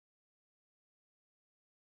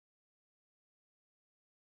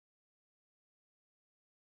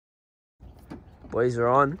Boys are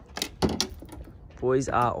on. Boys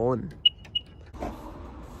are on.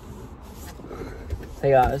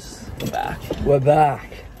 Hey guys, we're back. We're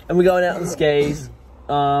back. And we're going out on the skis.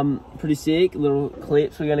 Pretty sick. Little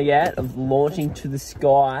clips we're gonna get of launching to the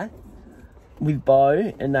sky with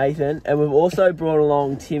Beau and Nathan. And we've also brought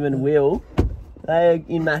along Tim and Will. They are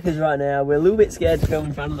in Macca's right now. We're a little bit scared to film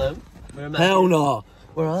in front of them. Hell no.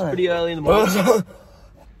 Where are they? Pretty early in the morning.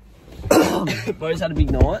 Beau's had a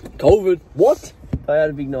big night. COVID. What? Beau had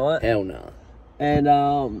a big night. Hell no. And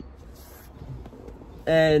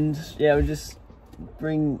yeah, we just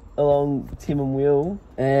bring along Tim and Will.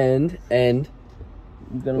 And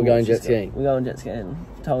we're going jet skiing. We're going jet skiing.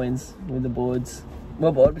 Toe-ins with the boards.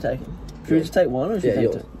 What board are we taking? Should we just take one or should we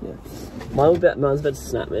take two? Yeah. Mine's about to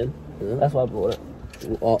snap, man. Yeah. That's why I brought it.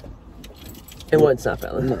 Oh. It won't snap,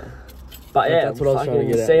 Alan. No. But yeah, that's what I was trying to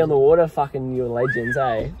get at. See on the water, fucking your legends,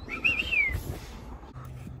 eh?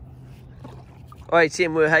 Alright,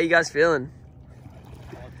 Tim, how you guys feeling?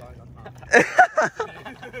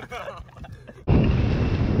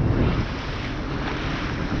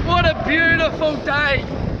 What a beautiful day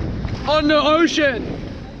on the ocean.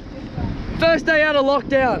 First day out of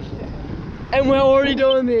lockdown. And we're already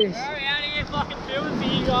doing this. We're out here fucking filming for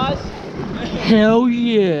you guys. Hell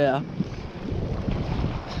yeah.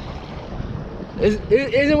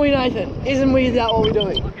 Isn't we, Nathan? Isn't we that what we're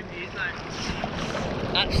doing? Fucking is, mate.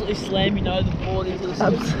 Absolutely slam your nose and board into the sea.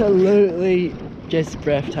 Absolutely just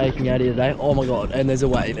breathtaking out here today. Oh my god, and there's a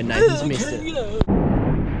wave and Nathan's missed it.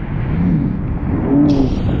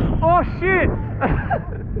 Oh shit!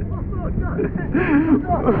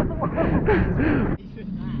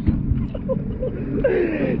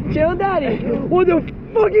 Chill, Daddy. What the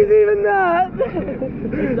fuck is even that? Is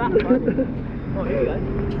that funny? Oh, here we go.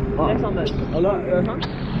 Next one, mate. Oh, no, first one?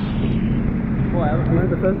 Oh,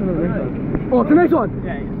 the first one or the next one? Oh, the next one!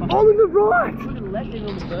 Yeah, oh, on the right! Look at the left thing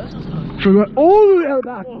on the first one. Should we go all the way out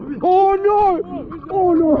back? Oh no!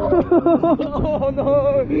 Oh no! Oh no!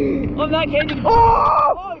 I'm not kidding. Oh!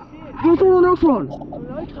 Oh shit! What's on the next one? Oh,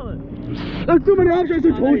 no time. That's too many abstracts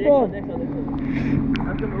to choose from. Next one.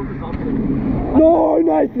 That's gonna move the confidence. No,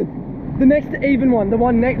 Nathan! The next even one, the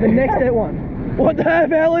next one. What the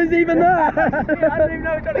hell is even that? Yeah, I don't even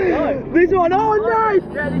know which one to go. This one, oh Nate!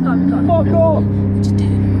 Yeah, this one. Fuck off!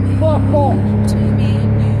 Fuck off!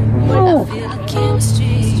 Oh!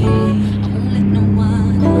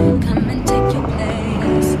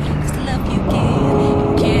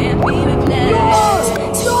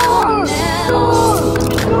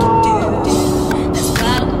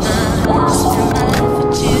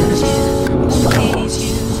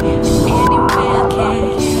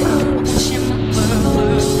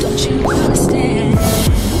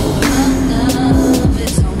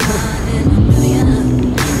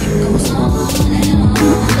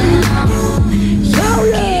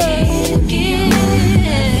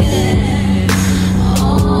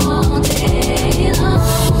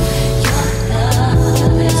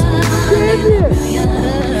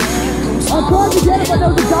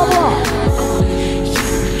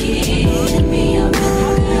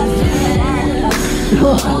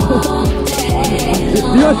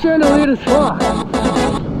 You're trying to lead us far.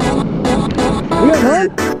 You got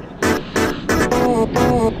hurt?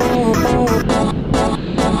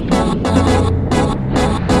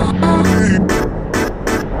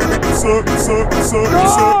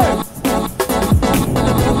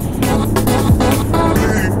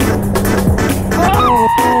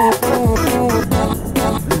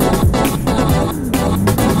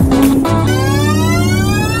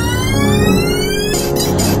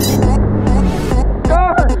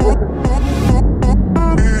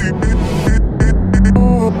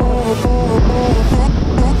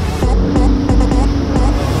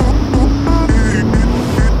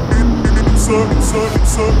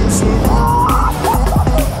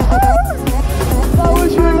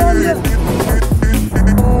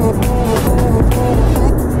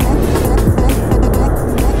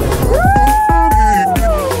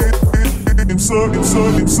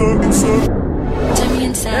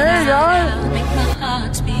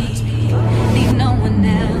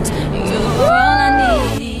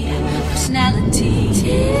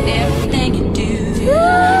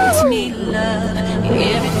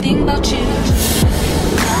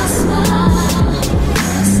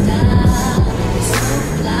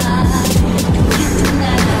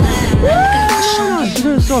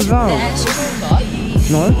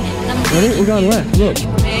 No? Ready? We're going where? Look.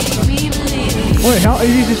 Wait, how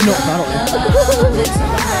easy is this not battle?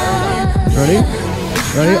 Ready?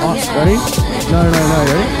 Ready? Ready? No,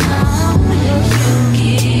 ready?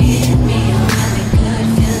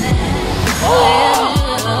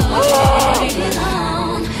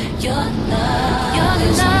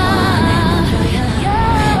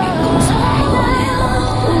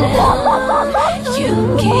 You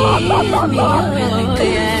give me a really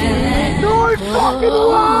good feeling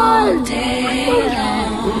all day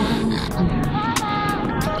long.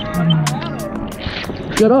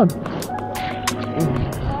 Get on.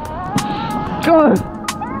 Go.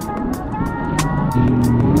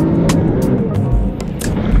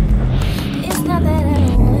 It's not that I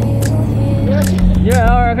don't want you here.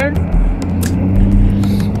 Yeah, I reckon.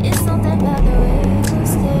 It's something about the way you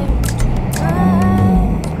stare into my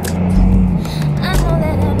eyes. I know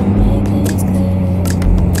that I don't make things clear.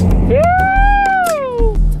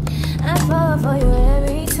 I fall for you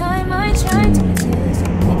every time I try to resist.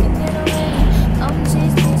 We can get away. Come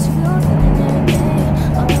chase this fruit and every day.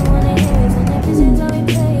 All I wanna hear is an episode that we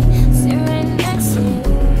play. Sit right next to you.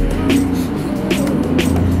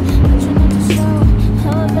 I try not to show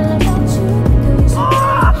how I feel about you. Because you really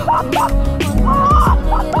wanna get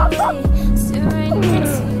away. Sit right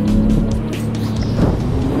next to you.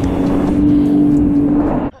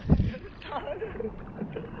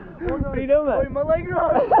 What are you doing, mate? My legs are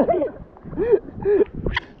on.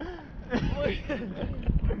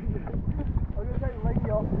 I'm gonna take the leggy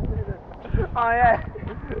off. Oh yeah.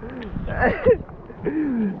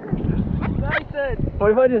 Nathan! What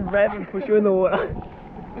if I just rev and push you in the water?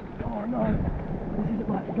 Oh no. This is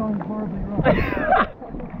like going horribly wrong.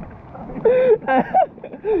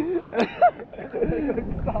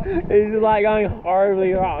 This is like going horribly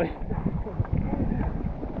wrong.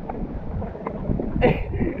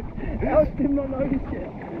 How did him not notice yet?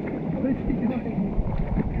 What is he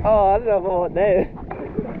doing? Oh, I don't know what there.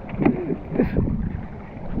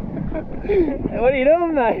 What are you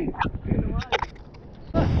doing, mate?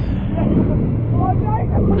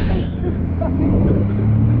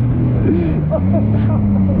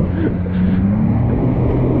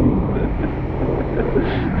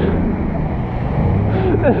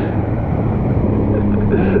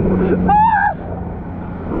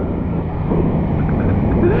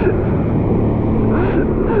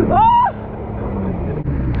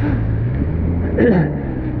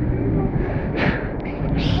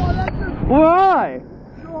 Why?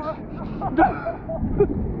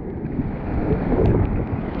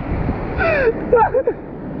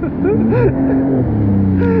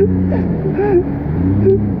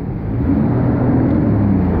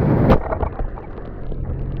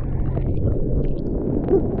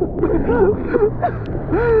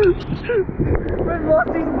 We've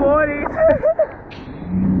lost his bodies.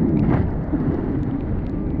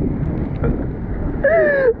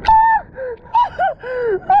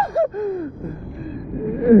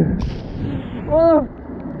 Oh.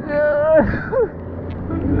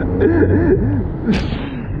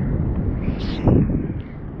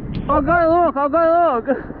 I'll go look.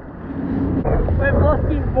 We've lost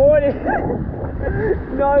his body.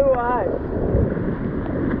 No way.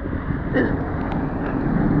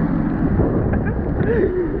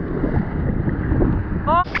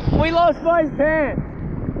 Oh, we lost both pants.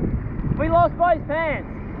 We lost both pants.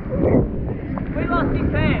 We lost his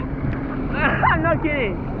pants. I'm not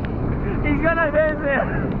kidding. He's got no pants now.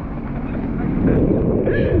 I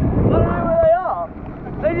don't know where they are.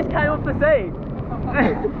 They just came off the sea.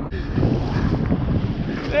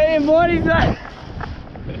 Where your bodies at?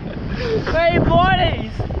 Where your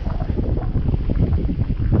bodies?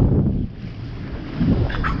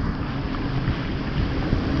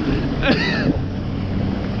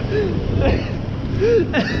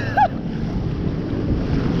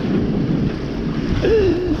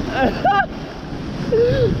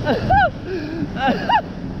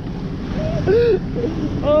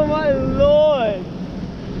 Oh my lord!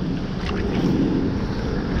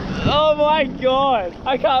 Oh my god!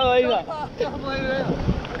 I can't believe that! I can't believe it either.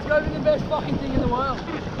 It's gonna be the best fucking thing in the world.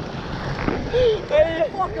 Where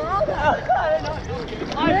the fuck are they? I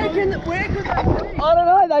don't know. Where could they be? I don't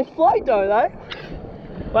know, they float, don't they?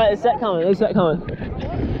 Wait, there's that coming,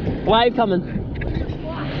 Wave coming.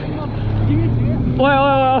 Wait, I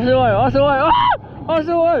saw it. I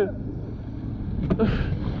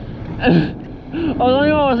was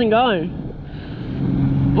only I wasn't going.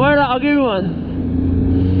 Wait, I'll give you one.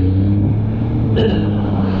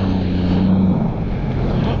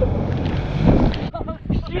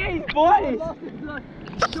 Jeez, boys!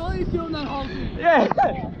 Surely you filmed that whole thing. Yeah. Oh,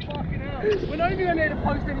 fucking hell. We're not even gonna need to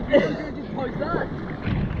post any videos, we're gonna just post that.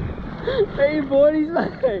 Hey, boys,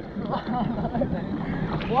 mate.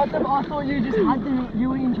 What the? I thought you just had them, you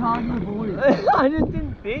were in charge of the boys. I just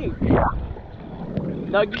didn't think.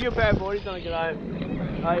 No, give you a pair of boardies when I get home.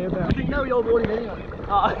 Oh, you're I think they were your boarding anyway.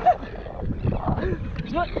 Oh.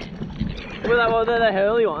 What? Well, they're the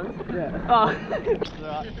Hurley ones. Yeah. Oh.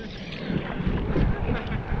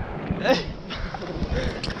 Alright.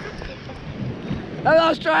 Hello,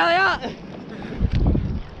 Australia!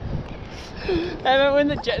 And when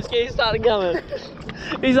the jet skis started coming,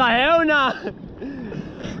 he's like, hell no!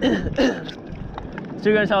 So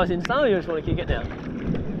you're gonna tell us in summer, or you just want to kick it now?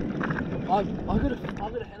 I've got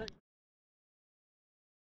a headache.